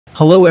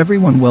Hello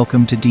everyone,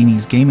 welcome to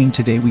Dini's Gaming.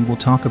 Today we will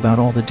talk about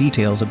all the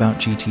details about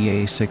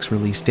GTA 6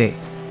 release date,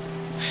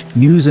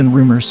 news and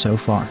rumors so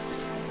far.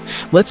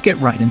 Let's get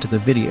right into the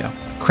video.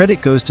 Credit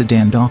goes to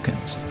Dan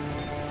Dawkins,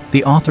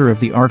 the author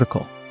of the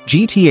article.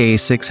 GTA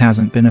 6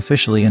 hasn't been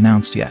officially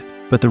announced yet,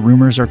 but the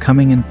rumors are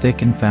coming in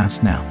thick and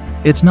fast now.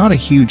 It's not a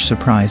huge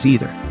surprise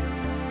either,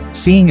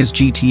 seeing as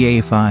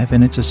GTA 5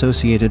 and its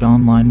associated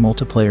online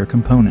multiplayer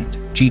component,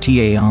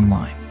 GTA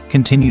Online,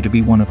 continue to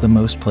be one of the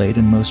most played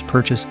and most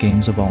purchased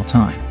games of all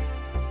time,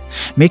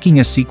 making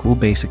a sequel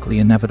basically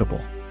inevitable.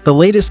 The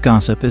latest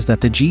gossip is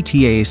that the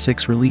GTA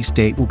 6 release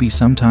date will be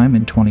sometime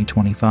in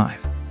 2025.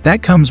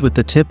 That comes with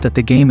the tip that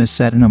the game is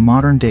set in a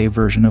modern-day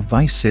version of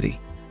Vice City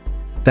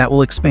that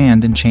will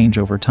expand and change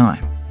over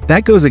time.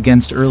 That goes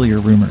against earlier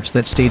rumors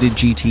that stated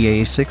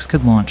GTA 6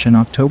 could launch in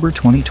October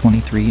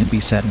 2023 and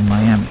be set in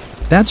Miami.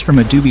 That's from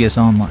a dubious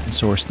online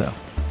source though.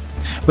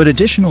 But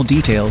additional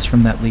details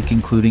from that leak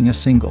including a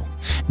single,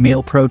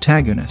 male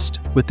protagonist,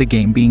 with the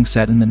game being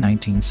set in the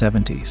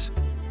 1970s,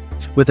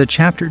 with a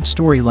chaptered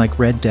story like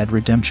Red Dead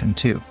Redemption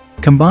 2.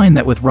 Combine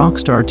that with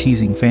Rockstar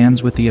teasing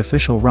fans with the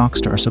official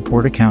Rockstar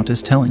support account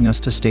is telling us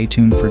to stay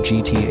tuned for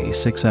GTA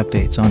 6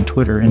 updates on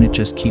Twitter, and it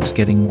just keeps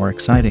getting more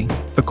exciting.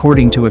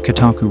 According to a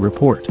Kotaku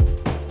report,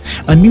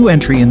 a new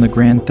entry in the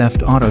Grand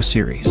Theft Auto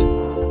series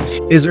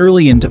is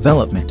early in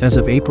development as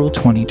of April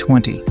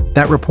 2020.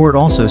 That report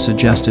also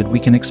suggested we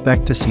can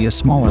expect to see a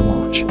smaller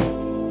launch,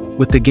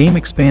 with the game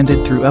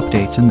expanded through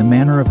updates in the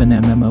manner of an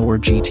MMO or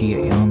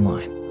GTA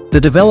Online.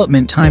 The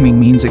development timing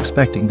means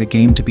expecting the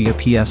game to be a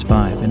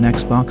PS5 and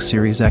Xbox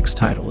Series X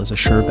title is a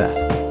sure bet.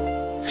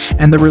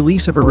 And the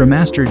release of a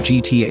remastered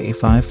GTA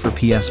 5 for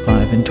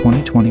PS5 in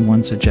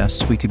 2021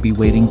 suggests we could be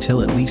waiting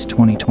till at least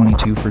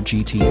 2022 for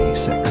GTA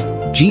 6.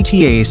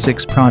 GTA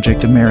 6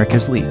 Project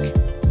America's leak.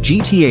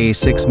 GTA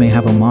 6 may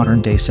have a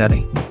modern-day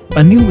setting.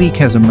 A new leak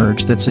has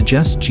emerged that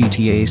suggests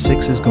GTA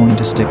 6 is going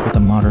to stick with a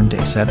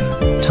modern-day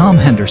setting. Tom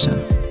Henderson,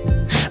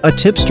 a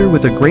tipster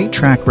with a great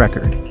track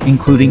record,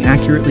 including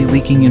accurately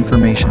leaking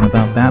information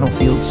about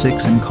Battlefield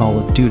 6 and Call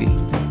of Duty,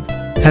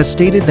 has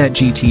stated that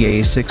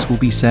GTA 6 will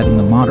be set in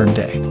the modern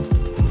day,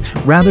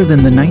 rather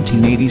than the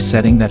 1980s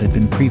setting that had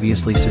been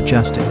previously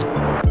suggested.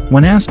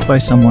 When asked by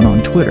someone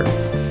on Twitter,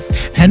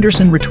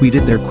 Henderson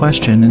retweeted their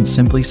question and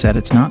simply said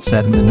it's not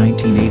set in the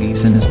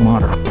 1980s and is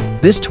modern.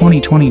 This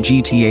 2020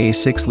 GTA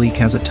 6 leak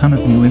has a ton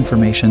of new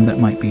information that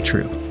might be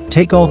true.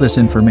 Take all this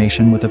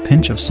information with a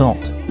pinch of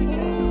salt.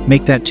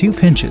 Make that 2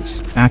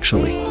 pinches,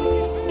 actually,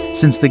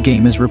 since the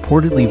game is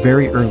reportedly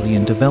very early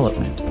in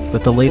development,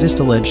 but the latest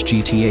alleged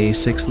GTA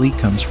 6 leak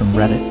comes from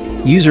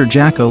Reddit. User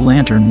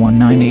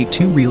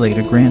JackO'Lantern1982 relayed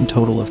a grand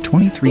total of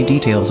 23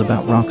 details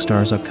about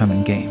Rockstar's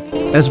upcoming game,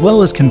 as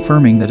well as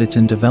confirming that it's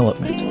in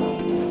development.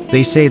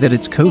 They say that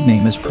its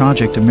codename is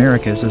Project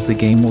Americas, as the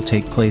game will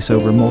take place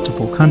over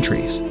multiple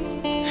countries,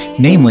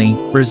 namely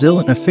Brazil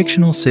and a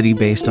fictional city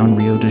based on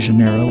Rio de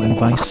Janeiro and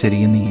Vice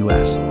City in the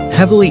US.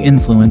 Heavily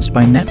influenced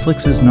by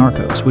Netflix's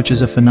Narcos, which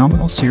is a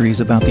phenomenal series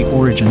about the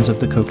origins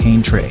of the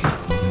cocaine trade.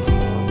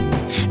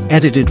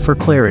 Edited for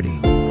clarity,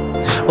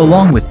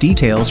 along with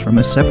details from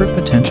a separate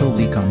potential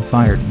leak on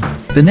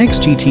Fireteam. The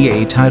next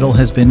GTA title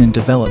has been in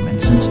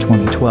development since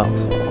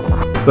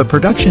 2012, but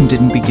production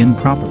didn't begin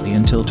properly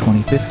until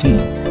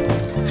 2015.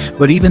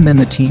 But even then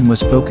the team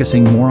was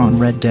focusing more on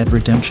Red Dead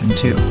Redemption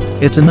 2.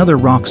 It's another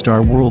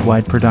Rockstar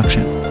worldwide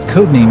production.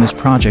 Codename is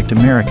Project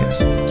Americas,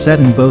 set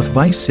in both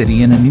Vice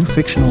City and a new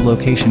fictional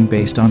location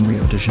based on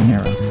Rio de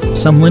Janeiro.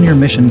 Some linear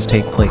missions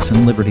take place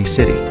in Liberty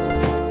City,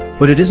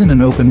 but it isn't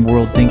an open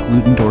world. Think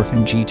Ludendorff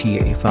in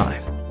GTA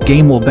 5.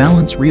 Game will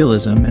balance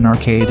realism and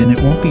arcade, and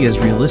it won't be as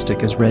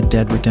realistic as Red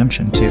Dead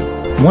Redemption 2.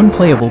 One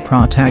playable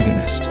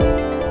protagonist,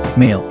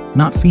 male,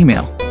 not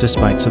female,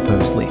 despite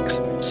supposed leaks.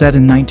 Set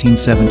in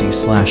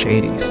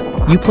 1970s/80s.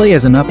 You play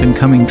as an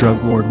up-and-coming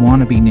drug lord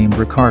wannabe named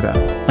Ricardo.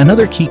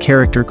 Another key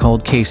character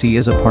called Casey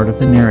is a part of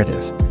the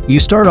narrative. You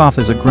start off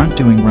as a grunt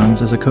doing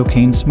runs as a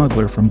cocaine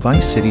smuggler from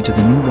Vice City to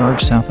the new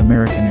large South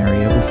American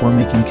area before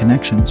making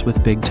connections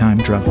with big-time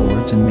drug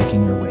lords and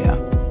making your way up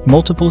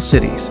multiple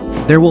cities.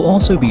 There will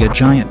also be a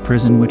giant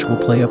prison which will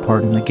play a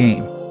part in the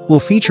game.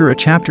 Will feature a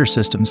chapter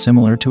system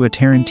similar to a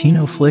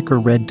Tarantino flick or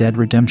Red Dead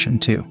Redemption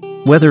 2.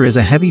 Weather is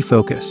a heavy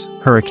focus.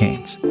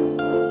 Hurricanes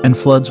and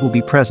floods will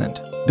be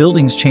present.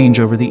 Buildings change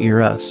over the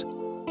eras.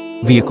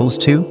 Vehicles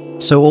too.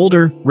 So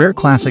older, rare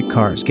classic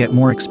cars get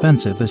more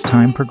expensive as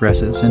time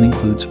progresses and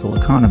includes full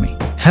economy.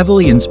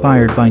 Heavily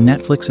inspired by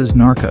Netflix's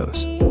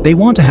Narcos, they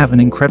want to have an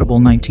incredible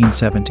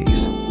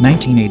 1970s,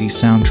 1980s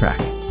soundtrack.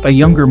 A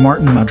younger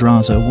Martin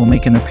Madrazo will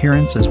make an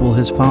appearance, as will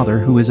his father,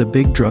 who is a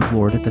big drug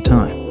lord at the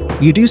time.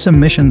 You do some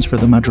missions for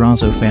the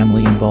Madrazo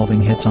family involving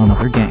hits on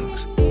other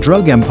gangs.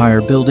 Drug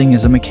empire building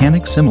is a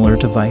mechanic similar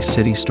to Vice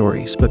City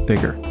stories, but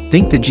bigger.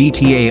 Think the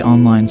GTA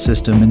Online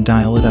system and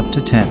dial it up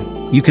to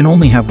 10. You can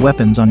only have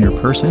weapons on your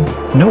person,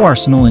 no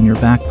arsenal in your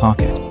back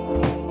pocket.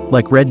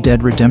 Like Red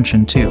Dead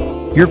Redemption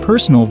 2. Your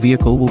personal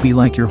vehicle will be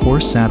like your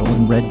horse saddle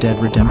in Red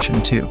Dead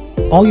Redemption 2.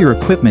 All your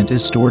equipment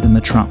is stored in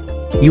the trunk.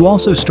 You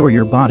also store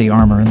your body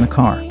armor in the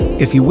car.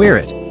 If you wear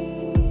it,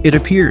 It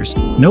appears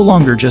no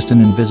longer just an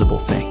invisible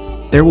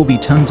thing. There will be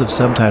tons of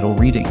subtitle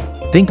reading.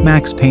 Think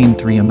Max Payne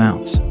 3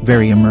 amounts,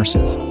 very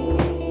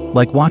immersive.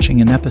 Like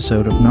watching an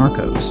episode of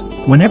Narcos.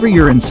 Whenever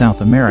you're in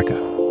South America,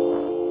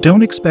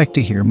 don't expect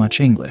to hear much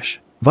English.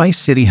 Vice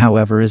City,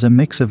 however, is a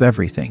mix of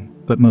everything,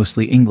 but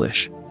mostly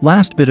English.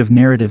 Last bit of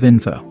narrative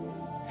info.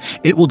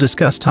 It will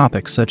discuss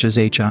topics such as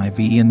HIV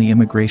and the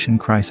immigration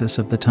crisis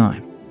of the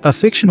time. A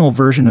fictional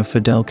version of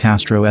Fidel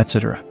Castro,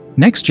 etc.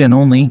 Next gen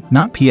only,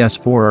 not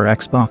PS4 or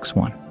Xbox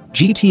One.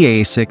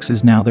 GTA 6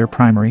 is now their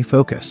primary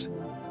focus.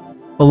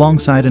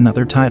 Alongside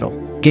another title.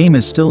 Game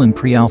is still in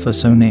pre-alpha,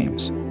 so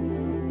names,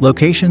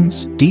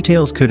 locations,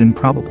 details could and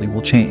probably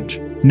will change.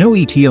 No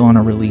ETA on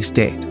a release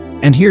date.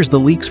 And here's the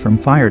leaks from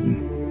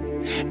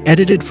Fireden.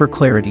 Edited for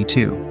clarity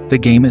too. The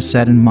game is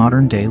set in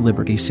modern-day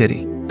Liberty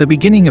City. The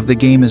beginning of the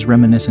game is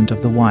reminiscent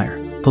of The Wire.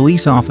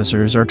 Police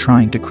officers are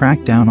trying to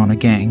crack down on a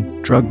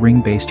gang, drug ring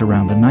based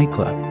around a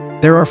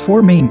nightclub. There are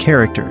 4 main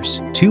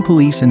characters, 2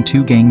 police and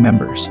 2 gang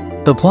members.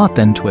 The plot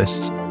then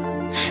twists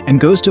and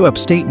goes to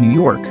upstate New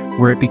York,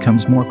 where it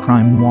becomes more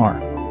crime noir.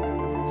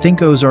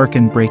 Think Ozark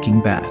and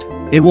Breaking Bad.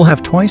 It will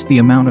have twice the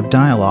amount of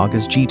dialogue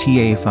as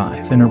GTA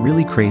 5 and a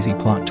really crazy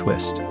plot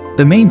twist.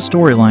 The main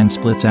storyline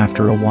splits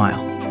after a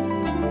while.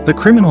 The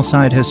criminal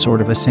side has sort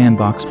of a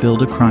sandbox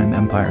build a crime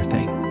empire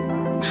thing,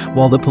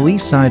 while the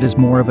police side is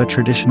more of a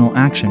traditional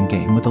action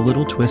game with a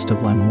little twist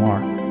of la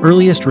noir.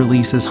 Earliest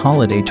release is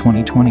holiday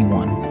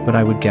 2021, but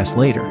I would guess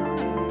later.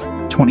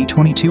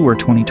 2022 or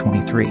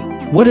 2023.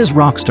 What has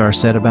Rockstar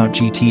said about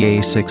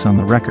GTA 6 on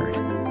the record?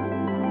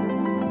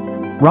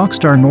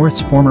 Rockstar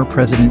North's former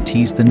president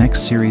teased the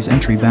next series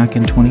entry back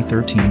in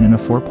 2013 in a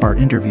 4-part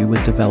interview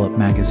with Develop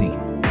magazine,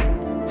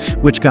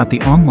 which got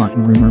the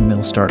online rumor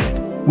mill started.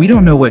 We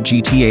don't know what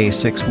GTA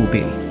 6 will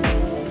be,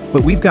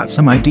 but we've got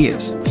some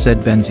ideas, said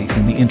Benzies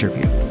in the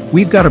interview.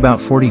 We've got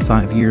about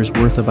 45 years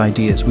worth of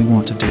ideas we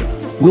want to do.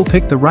 We'll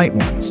pick the right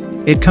ones.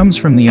 It comes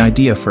from the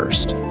idea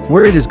first.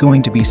 Where it is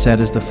going to be set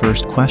is the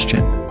first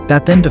question.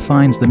 That then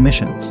defines the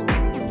missions.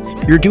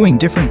 You're doing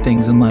different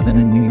things in London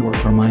and New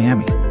York or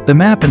Miami. The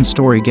map and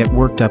story get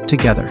worked up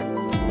together.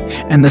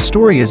 And the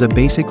story is a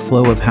basic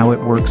flow of how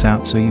it works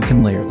out so you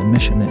can layer the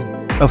mission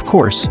in. Of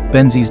course,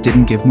 Benzies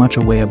didn't give much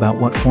away about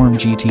what form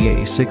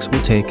GTA 6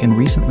 will take and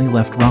recently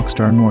left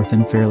Rockstar North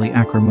in fairly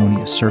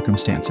acrimonious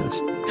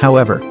circumstances.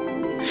 However,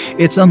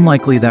 it's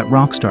unlikely that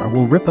Rockstar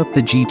will rip up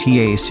the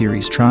GTA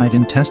series' tried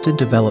and tested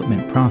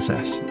development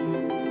process,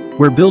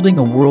 where building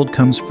a world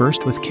comes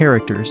first with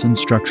characters and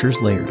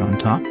structures layered on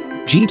top.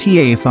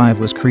 GTA 5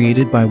 was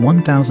created by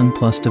 1,000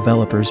 plus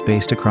developers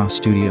based across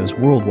studios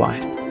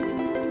worldwide,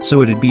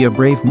 so it'd be a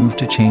brave move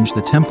to change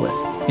the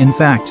template. In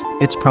fact,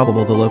 it's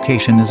probable the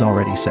location is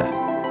already set.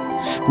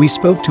 We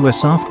spoke to a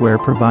software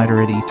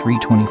provider at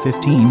E3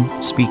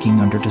 2015, speaking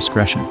under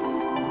discretion,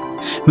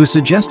 who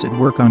suggested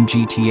work on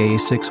GTA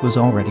 6 was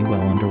already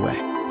well underway.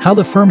 How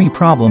the Fermi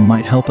problem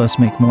might help us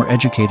make more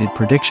educated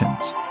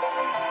predictions.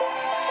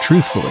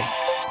 Truthfully,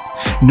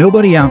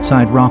 nobody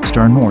outside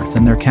Rockstar North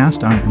and their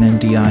cast iron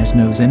NDIs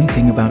knows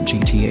anything about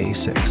GTA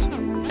 6.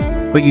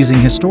 But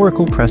using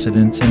historical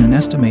precedents and an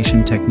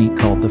estimation technique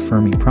called the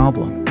Fermi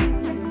problem,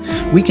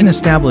 we can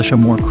establish a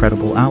more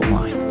credible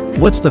outline.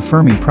 What's the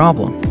Fermi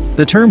problem?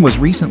 The term was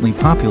recently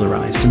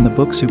popularized in the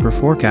book Super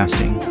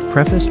Forecasting,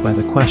 prefaced by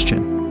the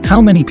question,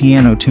 how many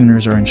piano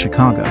tuners are in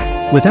Chicago?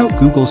 Without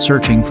Google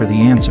searching for the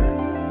answer.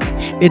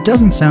 It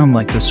doesn't sound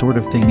like the sort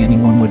of thing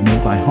anyone would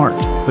know by heart,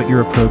 but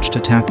your approach to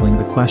tackling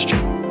the question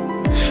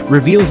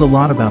reveals a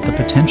lot about the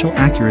potential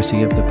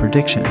accuracy of the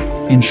prediction.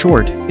 In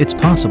short, it's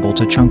possible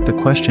to chunk the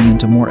question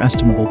into more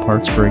estimable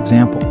parts. For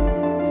example,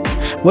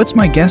 what's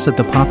my guess at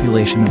the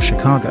population of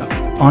Chicago?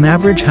 On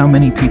average, how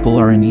many people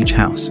are in each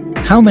house?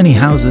 How many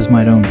houses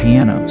might own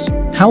pianos?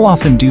 How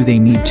often do they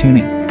need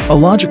tuning? A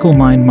logical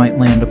mind might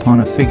land upon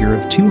a figure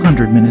of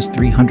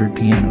 200-300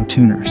 piano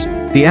tuners.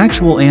 The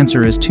actual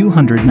answer is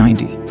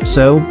 290.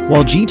 So,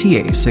 while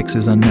GTA 6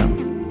 is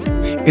unknown,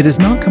 it is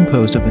not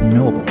composed of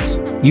unknowables.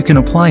 You can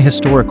apply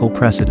historical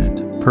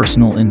precedent,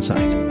 personal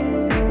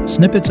insight,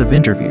 snippets of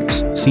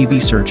interviews,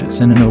 CV searches,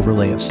 and an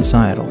overlay of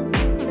societal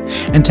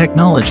and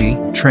technology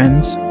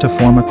trends to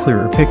form a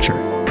clearer picture.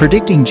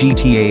 Predicting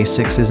GTA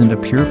 6 isn't a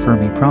pure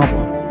Fermi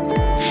problem,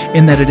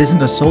 in that it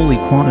isn't a solely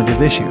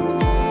quantitative issue,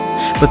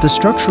 but the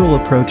structural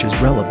approach is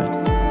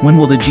relevant. When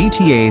will the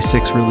GTA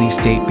 6 release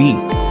date be?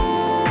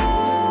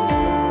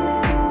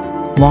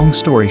 Long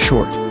story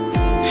short,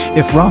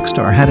 if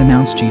Rockstar had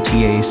announced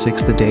GTA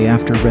 6 the day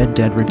after Red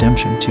Dead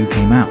Redemption 2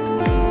 came out,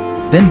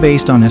 then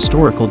based on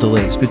historical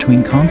delays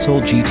between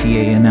console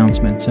GTA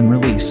announcements and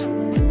release,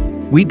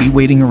 we'd be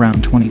waiting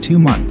around 22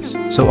 months,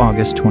 so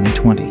August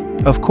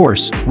 2020. Of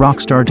course,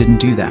 Rockstar didn't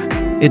do that.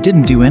 It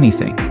didn't do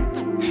anything.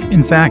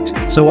 In fact,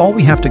 so all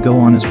we have to go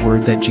on is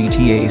word that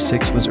GTA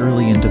 6 was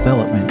early in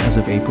development as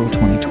of April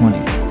 2020.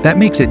 That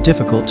makes it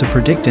difficult to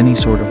predict any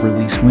sort of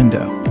release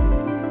window.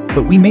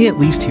 But we may at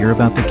least hear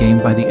about the game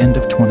by the end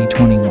of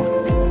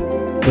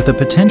 2021, with a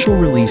potential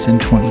release in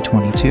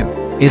 2022.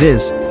 It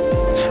is,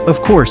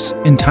 of course,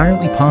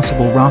 entirely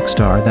possible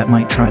Rockstar that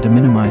might try to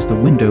minimize the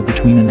window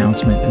between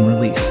announcement and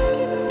release.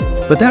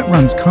 But that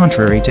runs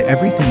contrary to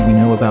everything we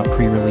know about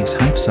pre-release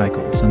hype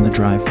cycles and the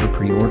drive for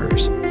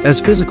pre-orders. As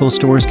physical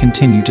stores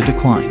continue to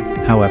decline,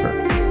 however,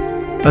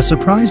 a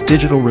surprise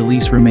digital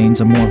release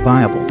remains a more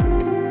viable,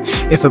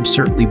 if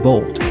absurdly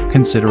bold,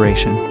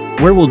 consideration.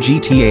 Where will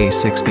GTA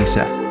 6 be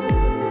set?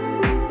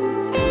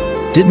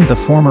 Didn't the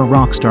former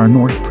Rockstar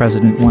North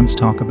president once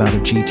talk about a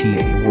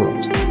GTA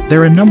world?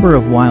 There are a number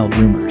of wild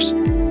rumors,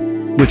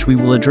 which we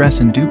will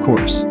address in due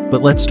course,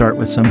 but let's start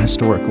with some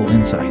historical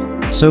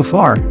insight. So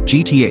far,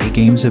 GTA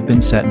games have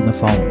been set in the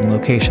following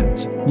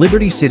locations: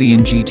 Liberty City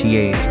in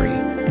GTA 3,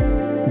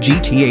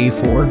 GTA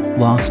 4,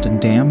 Lost and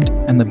Damned,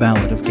 and The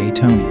Ballad of Gay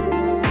Tony.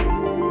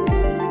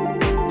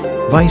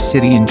 Vice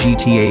City in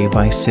GTA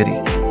Vice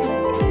City.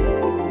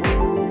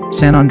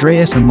 San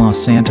Andreas and Los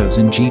Santos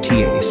in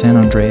GTA San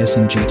Andreas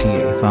and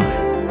GTA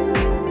 5.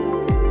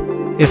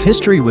 If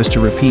history was to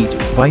repeat,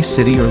 Vice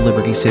City or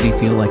Liberty City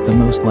feel like the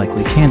most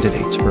likely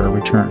candidates for a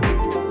return.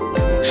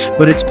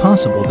 But it's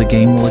possible the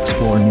game will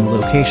explore new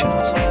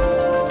locations,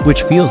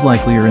 which feels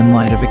likelier in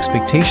light of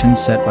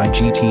expectations set by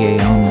GTA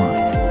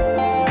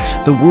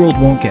Online. The world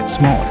won't get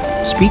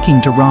smaller.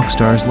 Speaking to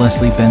Rockstar's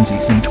Leslie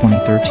Benzies in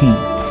 2013,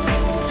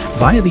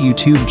 via the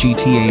YouTube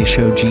GTA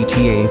show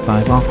GTA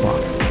 5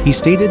 O'Clock, he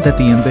stated that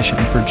the ambition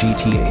for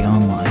GTA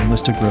Online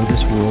was to grow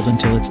this world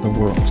until it's the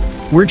world.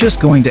 We're just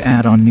going to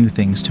add on new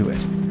things to it.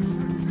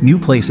 New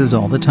places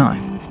all the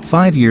time.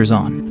 5 years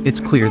on, it's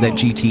clear that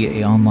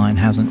GTA Online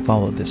hasn't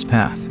followed this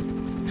path,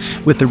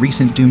 with the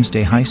recent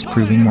Doomsday Heist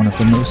proving one of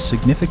the most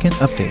significant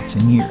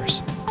updates in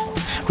years,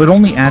 but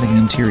only adding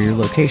interior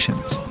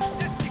locations,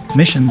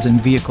 missions and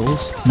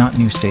vehicles, not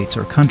new states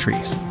or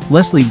countries.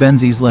 Leslie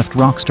Benzies left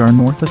Rockstar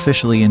North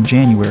officially in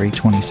January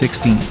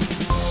 2016,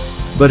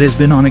 but has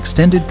been on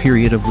extended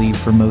period of leave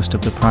for most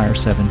of the prior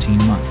 17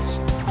 months.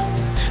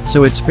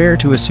 So it's fair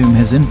to assume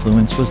his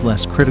influence was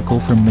less critical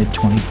from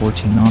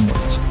mid-2014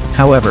 onwards.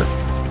 However,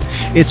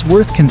 it's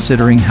worth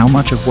considering how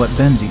much of what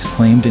Benzies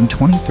claimed in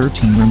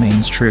 2013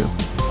 remains true.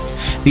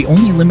 The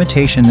only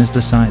limitation is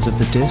the size of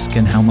the disk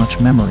and how much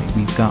memory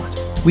we've got.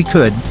 We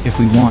could, if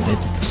we wanted,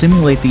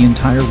 simulate the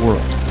entire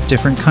world,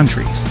 different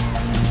countries.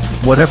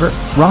 Whatever,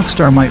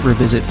 Rockstar might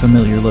revisit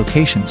familiar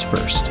locations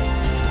first,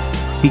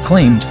 he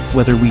claimed,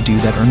 whether we do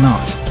that or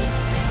not.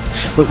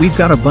 But we've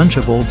got a bunch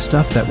of old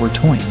stuff that we're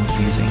toying with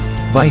using.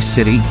 Vice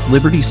City,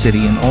 Liberty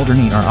City, and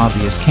Alderney are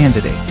obvious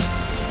candidates,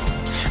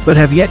 but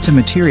have yet to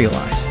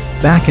materialize.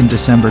 Back in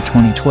December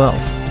 2012,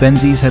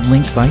 Benzies had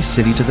linked Vice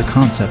City to the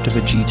concept of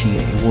a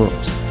GTA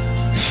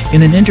world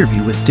in an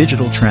interview with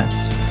Digital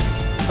Trends.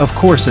 Of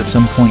course, at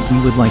some point we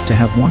would like to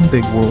have one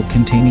big world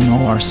containing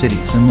all our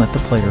cities and let the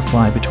player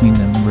fly between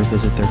them and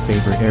revisit their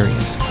favorite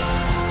areas.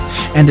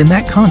 And in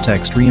that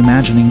context,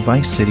 reimagining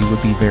Vice City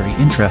would be very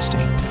interesting.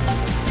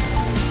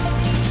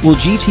 Will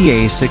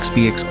GTA 6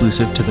 be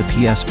exclusive to the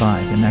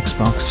PS5 and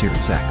Xbox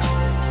Series X?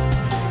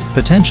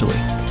 Potentially,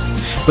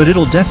 but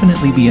it'll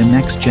definitely be a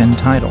next-gen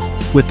title,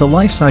 with the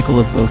life cycle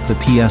of both the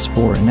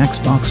PS4 and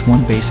Xbox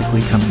One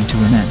basically coming to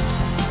an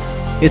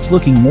end. It's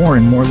looking more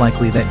and more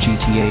likely that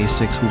GTA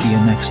 6 will be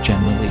a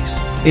next-gen release.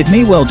 It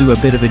may well do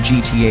a bit of a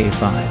GTA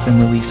 5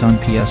 and release on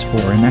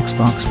PS4 and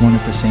Xbox One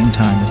at the same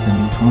time as the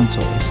new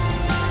consoles.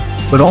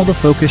 But all the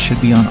focus should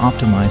be on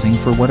optimizing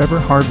for whatever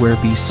hardware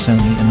beasts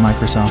Sony and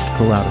Microsoft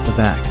pull out of the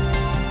bag.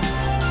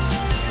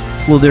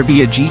 Will there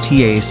be a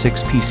GTA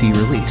 6 PC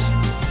release?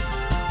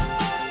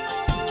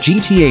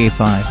 GTA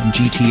 5 and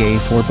GTA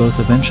 4 both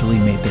eventually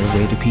made their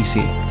way to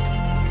PC,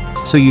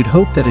 so you'd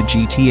hope that a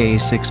GTA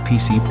 6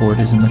 PC port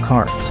is in the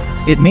cards.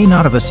 It may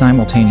not have a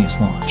simultaneous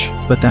launch,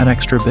 but that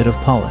extra bit of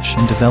polish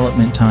and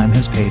development time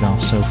has paid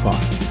off so far.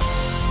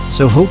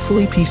 So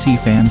hopefully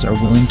PC fans are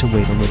willing to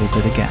wait a little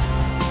bit again.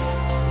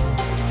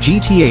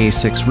 GTA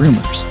 6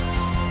 rumors,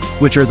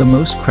 which are the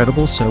most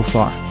credible so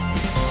far.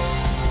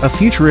 A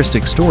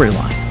futuristic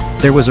storyline.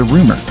 There was a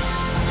rumor,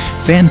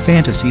 fan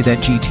fantasy, that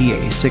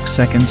GTA 6's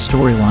second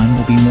storyline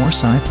will be more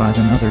sci-fi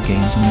than other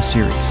games in the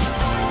series,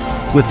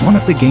 with one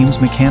of the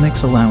game's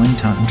mechanics allowing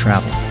time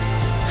travel.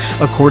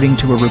 According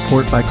to a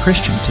report by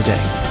Christian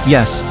Today,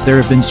 yes, there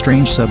have been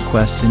strange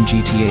subquests in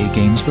GTA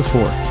games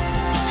before,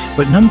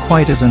 but none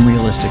quite as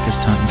unrealistic as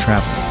time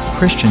travel.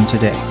 Christian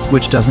Today,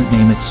 which doesn't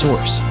name its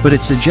source, but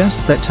it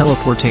suggests that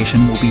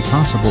teleportation will be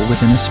possible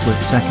within a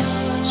split second.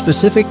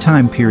 Specific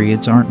time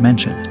periods aren't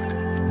mentioned,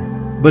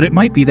 but it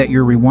might be that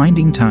you're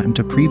rewinding time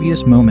to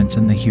previous moments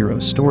in the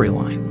hero's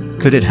storyline.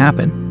 Could it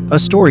happen? A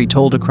story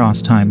told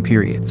across time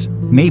periods.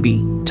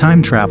 Maybe.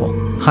 Time travel.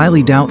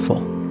 Highly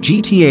doubtful.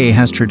 GTA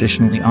has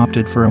traditionally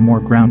opted for a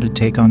more grounded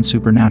take on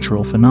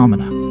supernatural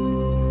phenomena,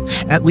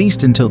 at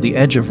least until the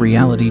Edge of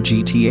Reality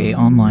GTA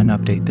Online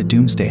update, the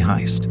Doomsday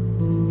Heist,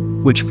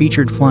 which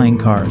featured flying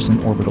cars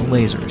and orbital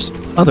lasers.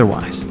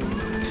 Otherwise,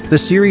 the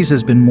series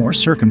has been more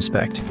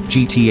circumspect.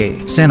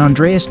 GTA San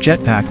Andreas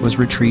Jetpack was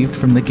retrieved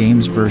from the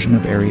game's version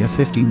of Area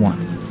 51,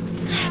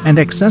 and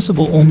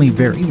accessible only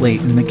very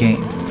late in the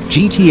game.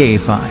 GTA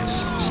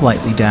 5's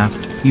slightly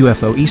daft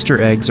UFO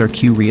Easter eggs are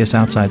curious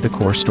outside the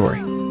core story.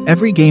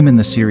 Every game in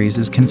the series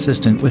is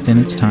consistent within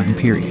its time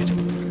period,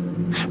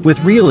 with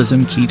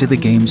realism key to the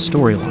game's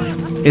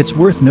storyline. It's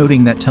worth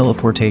noting that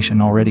teleportation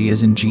already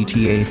is in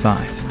GTA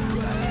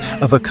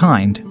 5. Of a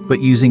kind,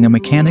 but using a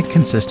mechanic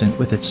consistent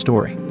with its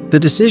story. The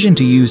decision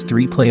to use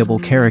 3 playable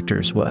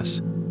characters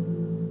was,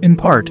 in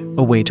part,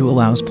 a way to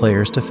allow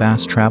players to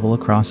fast travel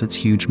across its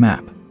huge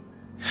map.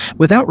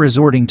 Without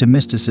resorting to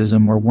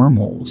mysticism or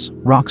wormholes,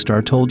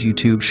 Rockstar told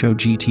YouTube show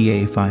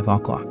GTA 5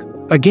 O'Clock,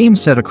 a game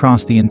set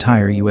across the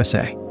entire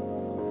USA.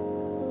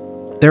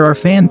 There are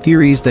fan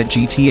theories that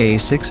GTA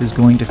 6 is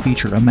going to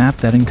feature a map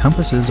that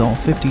encompasses all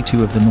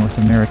 52 of the North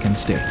American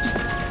states,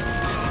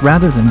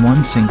 rather than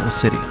one single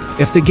city.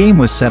 If the game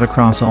was set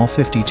across all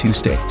 52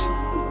 states,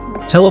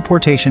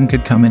 teleportation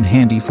could come in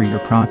handy for your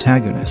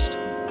protagonist,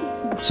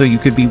 so you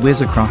could be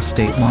whiz across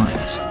state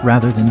lines,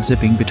 rather than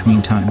zipping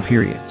between time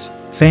periods.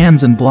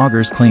 Fans and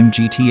bloggers claim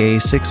GTA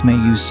 6 may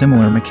use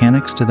similar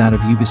mechanics to that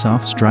of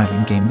Ubisoft's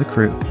driving game The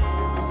Crew,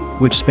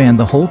 which spanned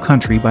the whole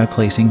country by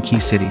placing key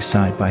cities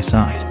side by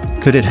side.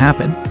 Could it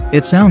happen?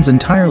 It sounds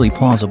entirely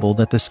plausible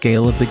that the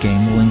scale of the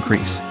game will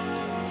increase,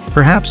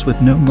 perhaps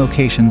with known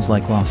locations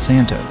like Los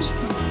Santos,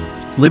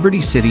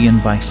 Liberty City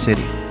and Vice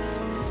City,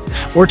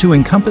 or to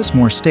encompass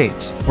more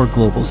states or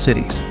global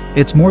cities.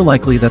 It's more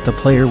likely that the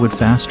player would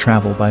fast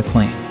travel by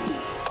plane,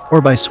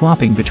 or by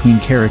swapping between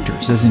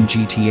characters as in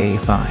GTA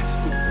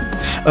 5.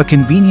 A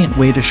convenient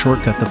way to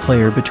shortcut the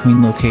player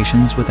between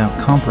locations without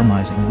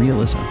compromising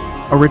realism.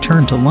 A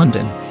return to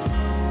London.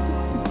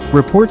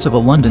 Reports of a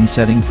London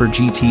setting for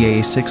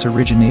GTA 6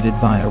 originated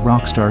via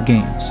Rockstar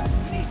Games,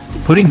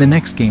 putting the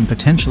next game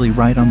potentially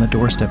right on the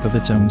doorstep of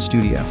its own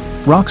studio.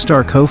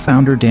 Rockstar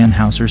co-founder Dan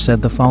Houser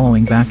said the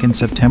following back in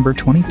September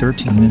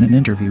 2013 in an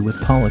interview with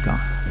Polygon.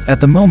 At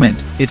the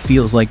moment, it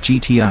feels like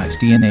GTA's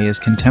DNA is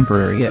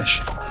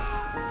contemporary-ish,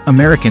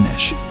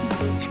 American-ish,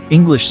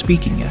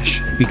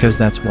 English-speaking-ish, because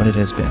that's what it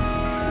has been.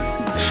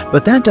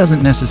 But that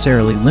doesn't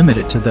necessarily limit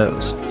it to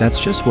those, that's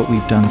just what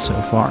we've done so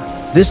far.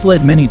 This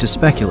led many to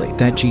speculate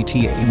that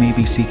GTA may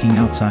be seeking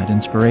outside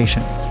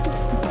inspiration,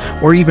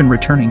 or even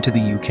returning to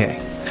the UK.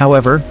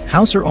 However,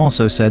 Houser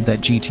also said that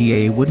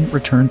GTA wouldn't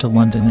return to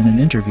London in an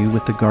interview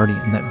with The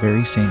Guardian that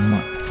very same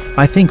month.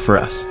 I think for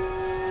us,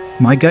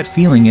 my gut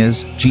feeling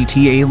is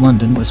GTA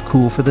London was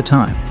cool for the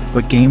time,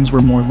 but games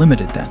were more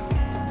limited then,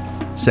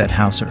 said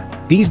Houser.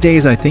 These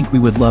days I think we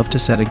would love to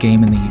set a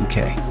game in the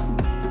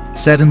UK.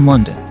 Set in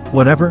London,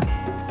 whatever,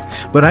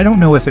 but I don't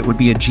know if it would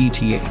be a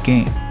GTA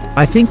game.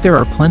 I think there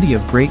are plenty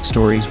of great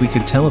stories we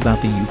could tell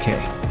about the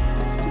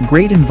UK.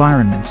 Great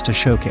environments to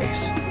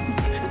showcase.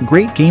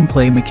 Great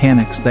gameplay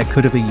mechanics that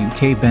could have a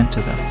UK bent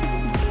to them.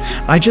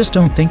 I just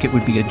don't think it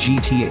would be a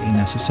GTA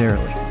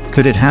necessarily.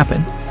 Could it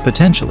happen?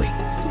 Potentially.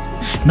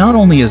 Not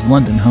only is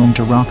London home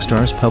to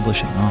Rockstar's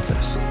publishing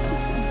office,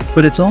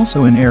 but it's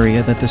also an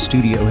area that the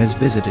studio has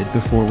visited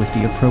before with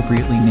the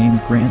appropriately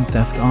named Grand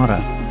Theft Auto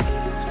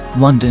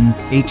London,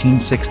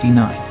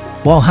 1869.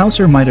 While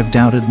Houser might have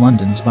doubted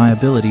London's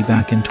viability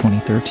back in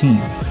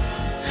 2013,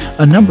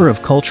 a number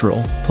of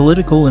cultural,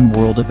 political, and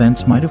world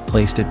events might have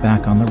placed it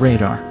back on the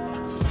radar,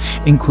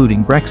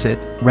 including Brexit,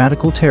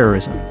 radical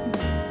terrorism,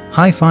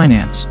 high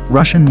finance,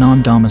 Russian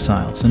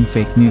non-domiciles, and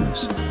fake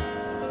news.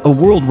 A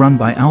world run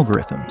by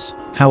algorithms.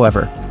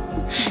 However,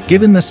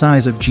 given the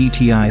size of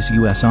GTA's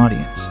US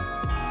audience,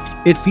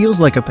 it feels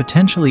like a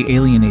potentially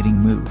alienating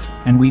move,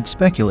 and we'd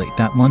speculate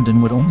that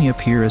London would only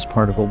appear as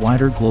part of a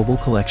wider global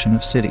collection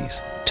of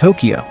cities.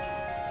 Tokyo.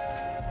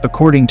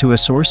 According to a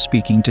source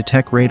speaking to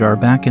Tech Radar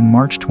back in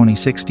March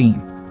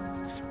 2016,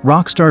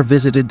 Rockstar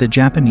visited the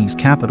Japanese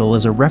capital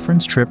as a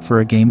reference trip for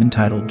a game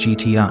entitled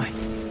GTI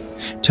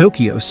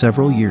Tokyo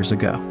several years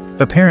ago.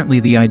 Apparently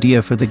the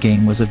idea for the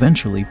game was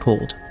eventually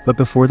pulled, but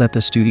before that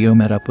the studio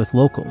met up with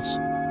locals,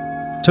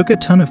 took a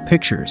ton of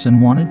pictures,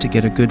 and wanted to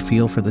get a good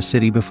feel for the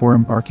city before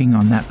embarking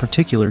on that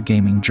particular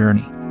gaming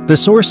journey. The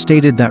source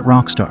stated that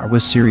Rockstar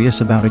was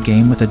serious about a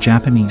game with a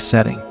Japanese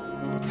setting,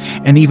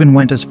 and even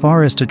went as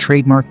far as to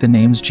trademark the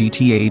names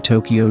GTA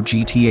Tokyo,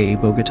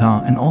 GTA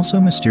Bogota, and also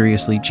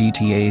mysteriously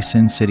GTA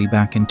Sin City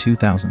back in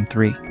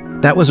 2003.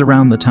 That was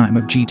around the time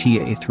of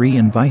GTA 3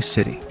 and Vice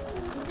City.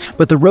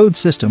 But the road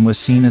system was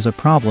seen as a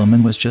problem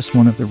and was just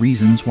one of the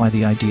reasons why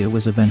the idea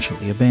was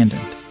eventually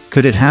abandoned.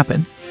 Could it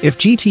happen? If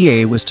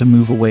GTA was to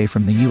move away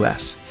from the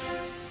US,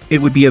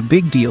 it would be a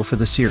big deal for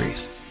the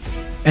series.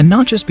 And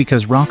not just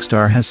because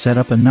Rockstar has set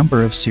up a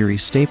number of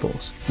series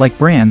staples, like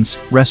brands,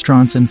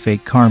 restaurants, and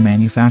fake car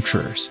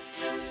manufacturers,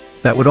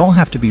 that would all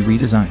have to be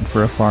redesigned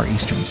for a Far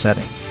Eastern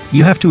setting.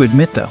 You have to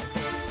admit though,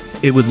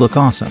 it would look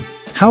awesome.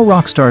 How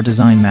Rockstar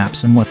designed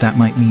maps and what that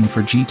might mean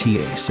for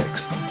GTA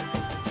 6.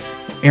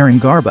 Aaron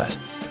Garbutt,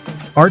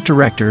 art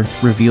director,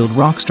 revealed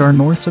Rockstar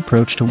North's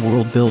approach to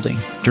world building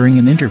during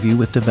an interview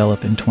with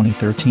Develop in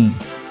 2013.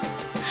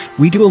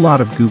 We do a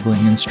lot of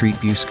Googling and Street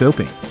View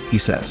scoping, he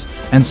says,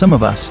 and some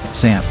of us,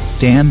 Sam,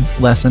 Dan,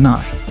 Les, and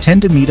I,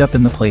 tend to meet up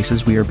in the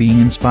places we are being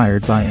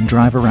inspired by and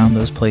drive around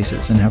those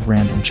places and have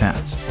random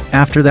chats.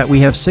 After that, we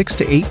have 6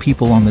 to 8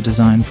 people on the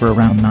design for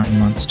around 9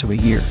 months to a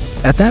year.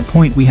 At that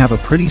point, we have a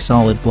pretty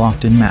solid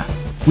blocked-in map.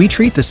 We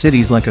treat the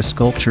cities like a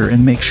sculpture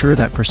and make sure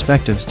that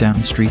perspectives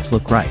down streets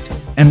look right.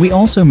 And we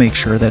also make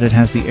sure that it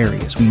has the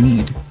areas we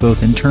need,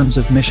 both in terms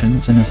of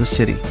missions and as a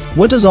city.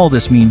 What does all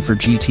this mean for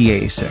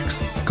GTA 6?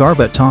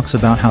 Garbut talks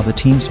about how the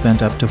team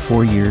spent up to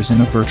 4 years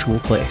in a virtual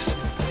place.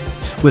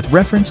 With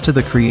reference to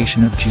the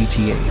creation of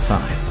GTA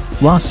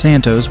 5, Los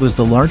Santos was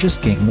the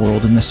largest game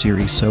world in the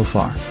series so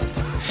far.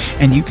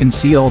 And you can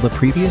see all the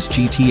previous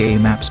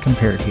GTA maps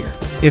compared here.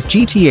 If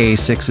GTA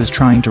 6 is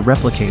trying to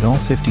replicate all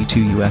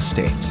 52 US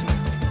states,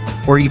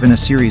 or even a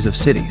series of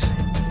cities,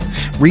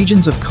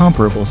 regions of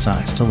comparable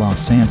size to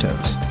Los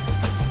Santos,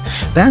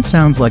 that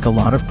sounds like a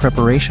lot of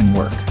preparation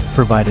work,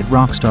 provided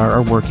Rockstar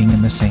are working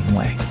in the same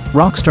way.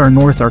 Rockstar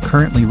North are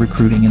currently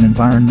recruiting an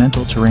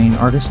environmental terrain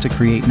artist to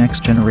create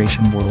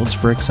next-generation worlds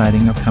for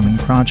exciting upcoming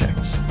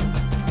projects,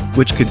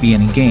 which could be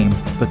any game,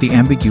 but the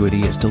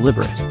ambiguity is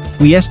deliberate.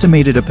 We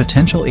estimated a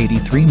potential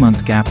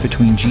 83-month gap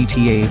between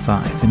GTA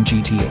 5 and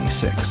GTA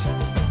 6,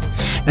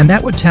 and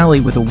that would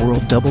tally with a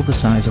world double the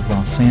size of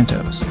Los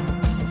Santos.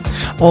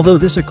 Although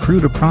this a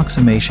crude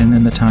approximation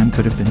and the time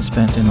could have been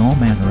spent in all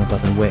manner of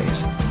other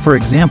ways. For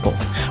example,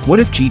 what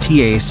if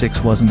GTA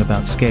 6 wasn't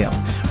about scale,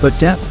 but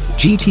depth?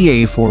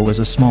 GTA 4 was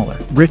a smaller,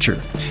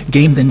 richer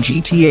game than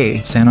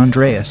GTA San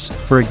Andreas,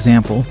 for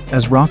example,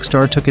 as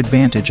Rockstar took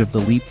advantage of the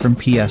leap from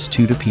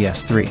PS2 to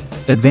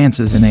PS3.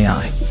 Advances in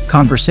AI,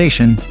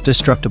 conversation,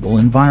 destructible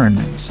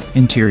environments,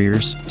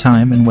 interiors,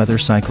 time and weather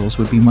cycles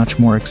would be much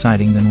more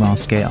exciting than raw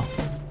scale.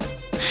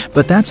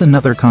 But that's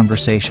another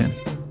conversation.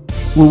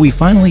 Will we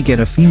finally get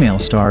a female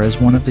star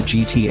as one of the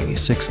GTA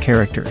 6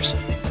 characters?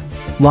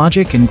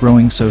 Logic and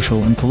growing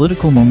social and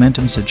political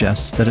momentum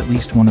suggests that at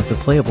least one of the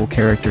playable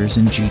characters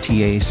in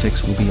GTA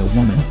 6 will be a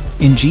woman.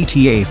 In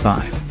GTA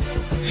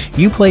 5,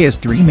 you play as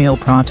 3 male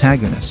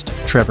protagonists,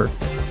 Trevor,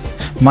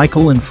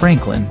 Michael and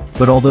Franklin,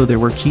 but although there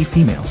were key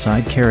female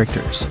side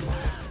characters,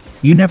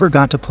 you never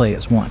got to play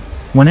as one.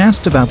 When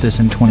asked about this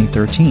in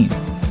 2013,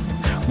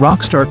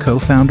 Rockstar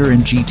co-founder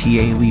and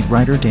GTA lead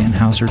writer Dan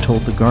Houser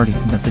told The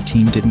Guardian that the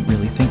team didn't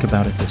really think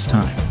about it this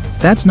time.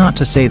 That's not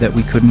to say that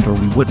we couldn't or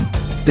we wouldn't.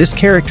 This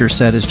character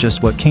set is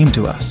just what came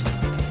to us.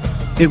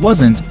 It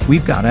wasn't,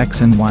 we've got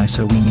X and Y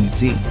so we need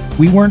Z.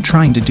 We weren't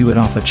trying to do it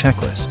off a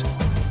checklist.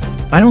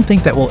 I don't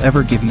think that will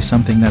ever give you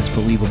something that's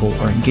believable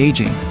or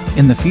engaging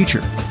in the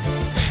future.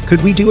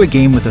 Could we do a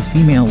game with a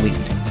female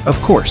lead? Of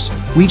course,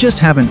 we just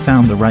haven't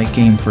found the right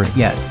game for it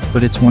yet,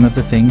 but it's one of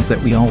the things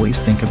that we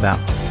always think about.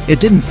 It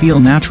didn't feel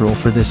natural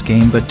for this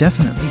game, but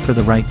definitely for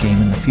the right game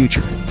in the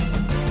future.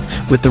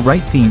 With the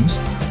right themes,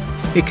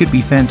 it could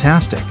be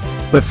fantastic.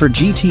 But for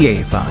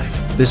GTA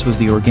 5, this was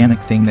the organic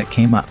thing that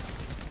came up.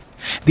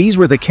 These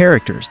were the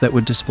characters that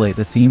would display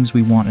the themes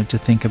we wanted to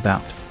think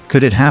about.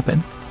 Could it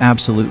happen?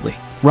 Absolutely.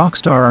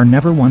 Rockstar are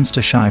never ones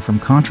to shy from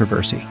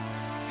controversy.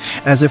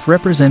 As if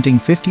representing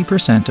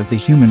 50% of the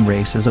human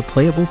race as a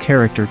playable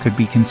character could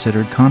be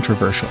considered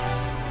controversial.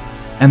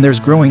 And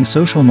there's growing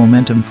social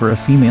momentum for a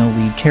female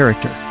lead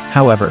character.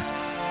 However,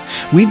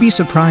 we'd be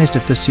surprised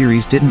if the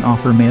series didn't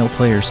offer male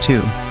players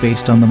too,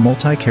 based on the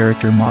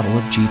multi-character model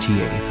of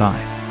GTA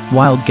 5.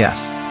 Wild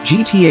guess.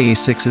 GTA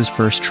 6's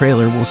first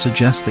trailer will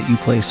suggest that you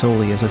play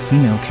solely as a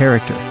female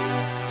character,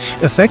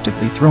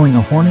 effectively throwing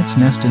a hornet's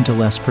nest into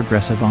less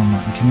progressive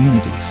online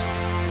communities,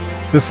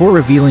 before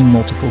revealing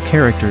multiple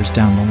characters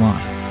down the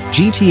line.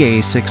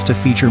 GTA 6 to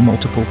feature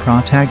multiple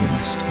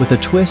protagonists with a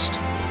twist.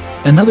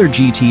 Another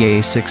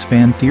GTA 6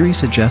 fan theory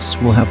suggests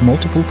we'll have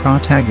multiple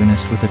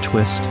protagonists with a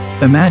twist.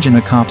 Imagine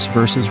a cops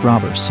versus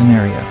robbers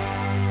scenario,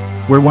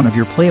 where one of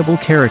your playable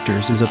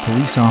characters is a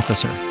police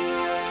officer,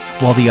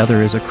 while the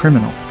other is a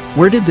criminal.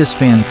 Where did this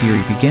fan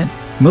theory begin?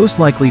 Most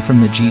likely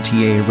from the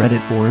GTA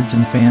Reddit boards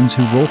and fans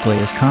who roleplay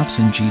as cops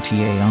in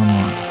GTA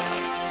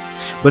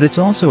Online. But it's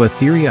also a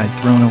theory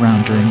I'd thrown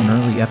around during an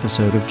early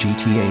episode of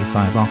GTA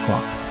 5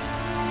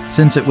 O'Clock,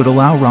 since it would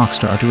allow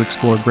Rockstar to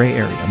explore gray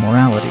area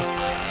morality.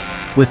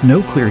 With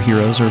no clear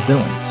heroes or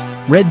villains,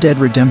 Red Dead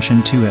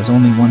Redemption 2 has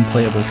only one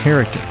playable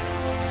character,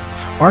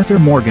 Arthur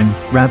Morgan,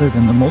 rather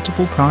than the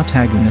multiple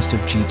protagonist of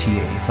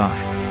GTA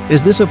 5.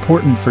 Is this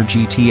important for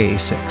GTA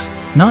 6?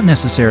 Not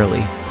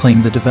necessarily,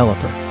 claimed the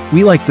developer.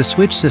 We liked the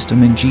Switch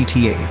system in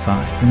GTA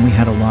 5 and we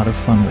had a lot of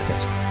fun with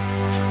it.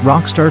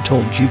 Rockstar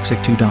told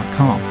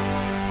Jukesic2.com.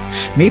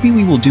 Maybe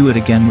we will do it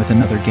again with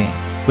another game,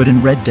 but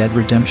in Red Dead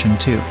Redemption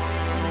 2.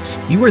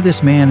 You are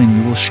this man and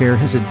you will share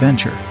his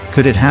adventure.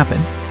 Could it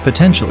happen?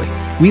 Potentially.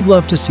 We'd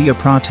love to see a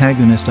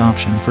protagonist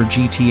option for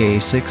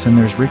GTA 6, and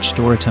there's rich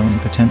storytelling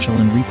potential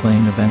in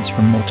replaying events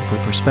from multiple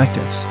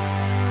perspectives,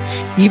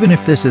 even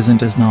if this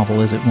isn't as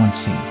novel as it once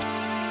seemed.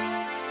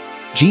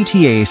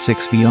 GTA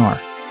 6 VR.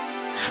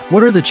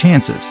 What are the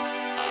chances?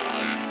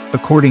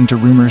 According to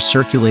rumors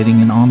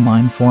circulating in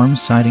online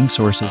forums citing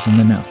sources in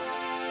the know,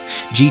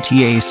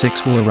 GTA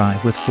 6 will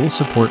arrive with full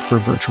support for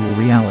virtual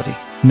reality.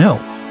 No,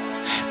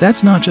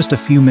 that's not just a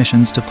few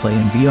missions to play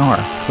in VR,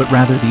 but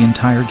rather the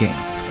entire game.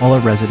 a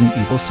la Resident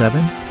Evil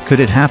 7? Could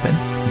it happen?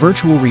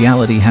 Virtual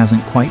reality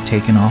hasn't quite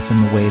taken off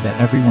in the way that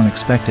everyone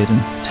expected,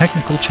 and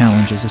technical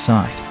challenges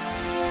aside,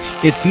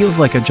 it feels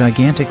like a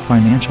gigantic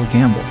financial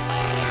gamble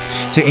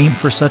to aim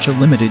for such a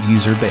limited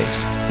user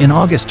base. In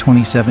August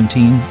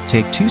 2017,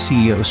 Take-Two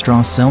CEO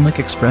Strauss Zelnick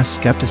expressed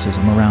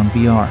skepticism around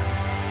VR,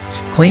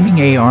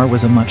 claiming AR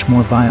was a much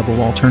more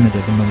viable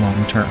alternative in the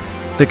long term.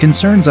 "The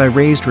concerns I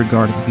raised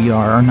regarding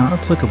VR are not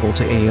applicable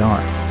to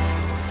AR,"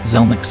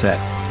 Zelnick said.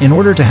 "In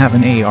order to have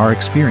an AR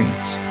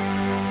experience,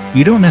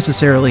 you don't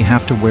necessarily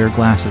have to wear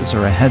glasses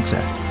or a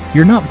headset.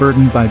 You're not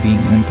burdened by being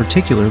in a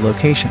particular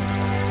location,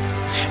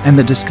 and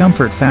the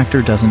discomfort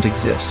factor doesn't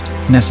exist,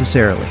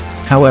 necessarily.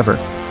 However,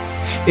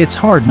 it's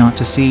hard not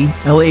to see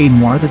L.A.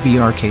 Noire. The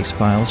VR case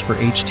files for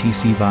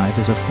HTC Vive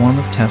as a form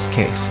of test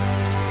case,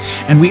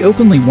 and we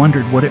openly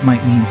wondered what it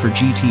might mean for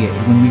GTA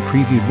when we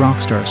previewed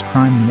Rockstar's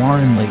Crime Noir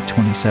in late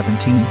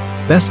 2017.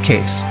 Best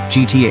case,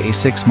 GTA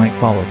 6 might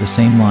follow the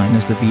same line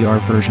as the VR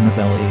version of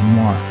L.A.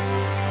 Noire,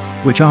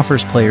 which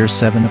offers players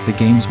 7 of the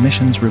game's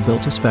missions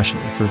rebuilt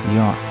especially for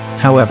VR.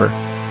 However,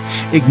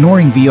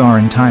 ignoring VR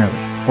entirely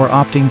or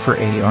opting for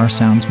AR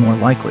sounds more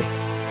likely.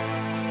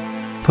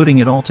 Putting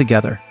it all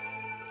together,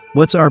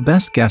 what's our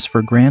best guess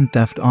for Grand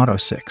Theft Auto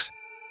 6?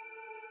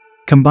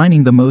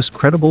 Combining the most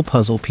credible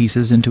puzzle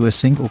pieces into a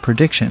single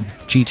prediction,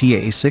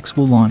 GTA 6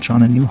 will launch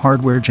on a new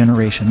hardware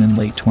generation in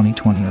late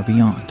 2020 or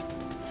beyond,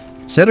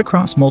 set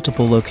across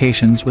multiple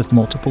locations with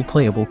multiple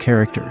playable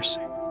characters,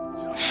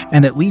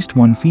 and at least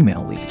one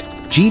female lead.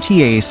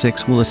 GTA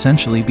 6 will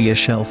essentially be a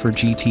shell for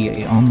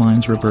GTA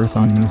Online's rebirth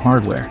on new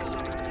hardware,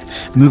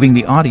 moving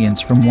the audience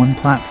from one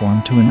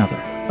platform to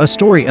another. A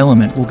story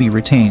element will be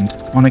retained,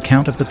 on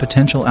account of the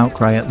potential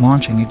outcry at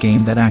launching a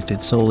game that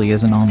acted solely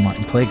as an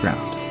online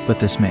playground, but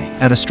this may,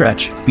 at a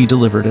stretch, be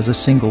delivered as a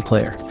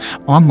single-player,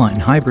 online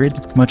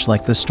hybrid, much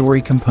like the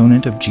story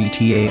component of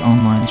GTA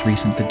Online's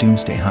recent The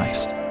Doomsday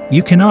Heist.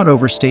 You cannot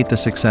overstate the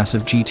success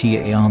of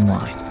GTA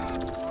Online,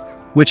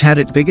 which had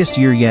its biggest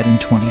year yet in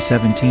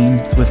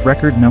 2017, with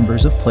record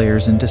numbers of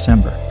players in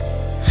December.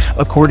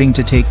 According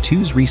to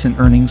Take-Two's recent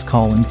earnings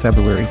call in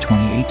February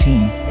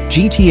 2018,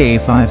 GTA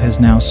 5 has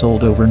now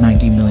sold over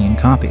 90 million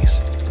copies.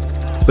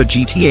 But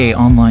GTA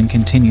Online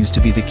continues to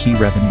be the key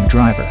revenue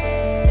driver,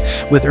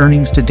 with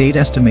earnings to date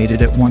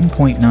estimated at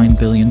 $1.9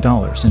 billion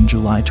in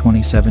July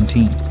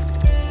 2017.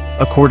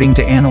 According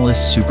to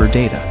analyst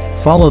SuperData,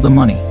 follow the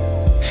money,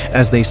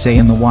 as they say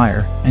in The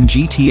Wire, and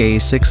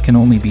GTA 6 can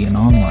only be an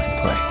online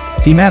play.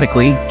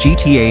 Thematically,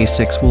 GTA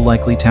 6 will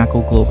likely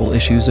tackle global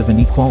issues of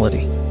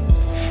inequality,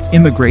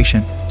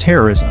 immigration,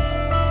 terrorism,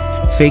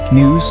 fake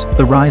news,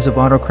 the rise of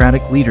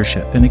autocratic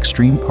leadership, and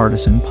extreme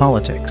partisan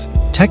politics.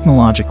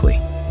 Technologically,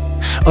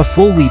 a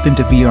full leap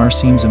into VR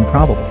seems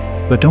improbable,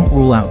 but don't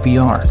rule out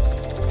VR.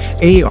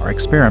 AR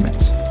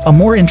experiments. A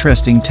more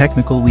interesting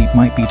technical leap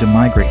might be to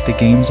migrate the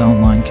game's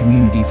online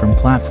community from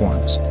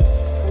platforms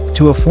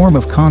to a form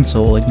of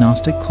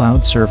console-agnostic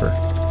cloud server.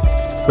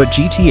 But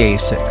GTA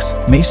 6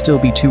 may still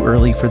be too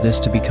early for this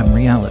to become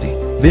reality.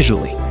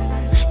 Visually,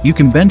 you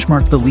can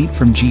benchmark the leap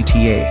from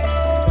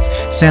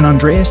GTA San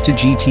Andreas to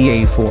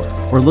GTA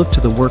 4, or look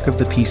to the work of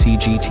the PC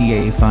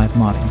GTA 5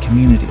 modding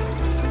community,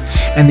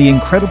 and the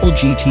incredible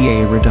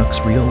GTA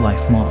Redux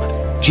real-life mod.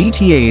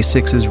 GTA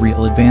 6's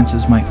real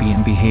advances might be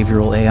in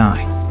behavioral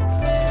AI,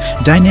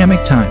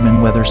 dynamic time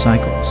and weather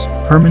cycles,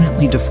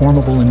 permanently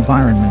deformable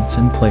environments,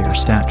 and player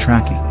stat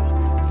tracking.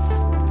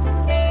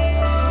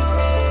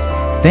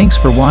 Thanks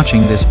for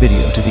watching this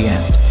video to the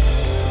end.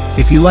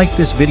 If you liked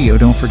this video,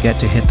 don't forget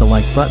to hit the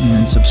like button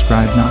and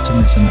subscribe not to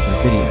miss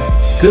another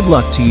video. Good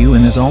luck to you,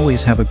 and as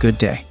always, have a good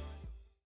day.